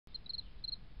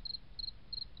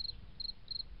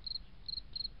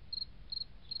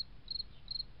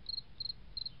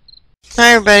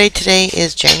Hi everybody, today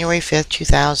is January 5th,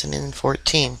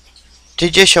 2014.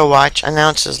 Judicial Watch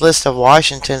announces list of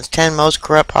Washington's 10 most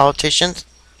corrupt politicians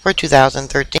for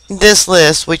 2013. This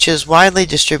list, which is widely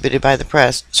distributed by the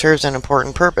press, serves an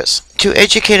important purpose: to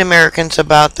educate Americans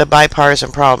about the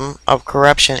bipartisan problem of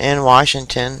corruption in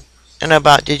Washington and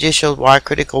about Judicial Watch's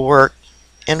critical work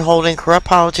in holding corrupt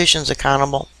politicians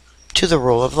accountable to the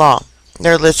rule of law.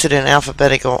 They're listed in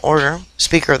alphabetical order: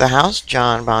 Speaker of the House,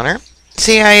 John Boehner;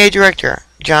 CIA Director,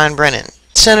 John Brennan;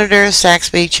 Senator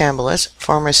Saxby Chambliss;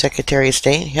 former Secretary of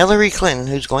State Hillary Clinton,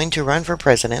 who's going to run for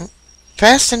president;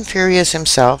 Fast and Furious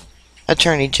himself,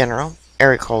 Attorney General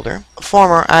Eric Holder;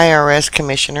 former IRS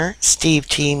Commissioner Steve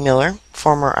T. Miller;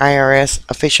 former IRS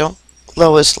official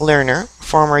Lois Lerner;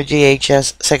 former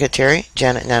DHS Secretary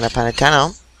Janet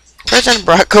Napolitano; President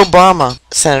Barack Obama;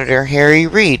 Senator Harry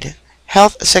Reid;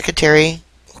 Health Secretary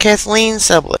Kathleen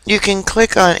Sublett. You can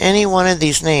click on any one of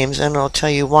these names and it'll tell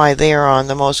you why they are on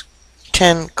the most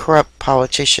 10 corrupt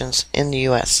politicians in the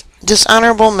U.S.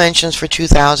 Dishonorable mentions for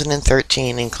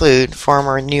 2013 include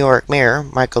former New York Mayor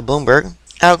Michael Bloomberg,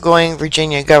 outgoing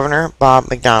Virginia Governor Bob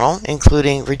McDonnell,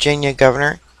 including Virginia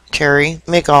Governor Terry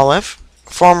McAuliffe,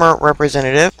 former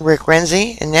Representative Rick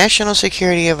Renzi, and National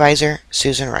Security Advisor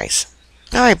Susan Rice.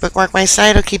 Alright, bookmark my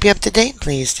site. I'll keep you up to date.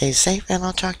 Please stay safe and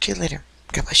I'll talk to you later.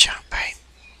 God bless you. Bye.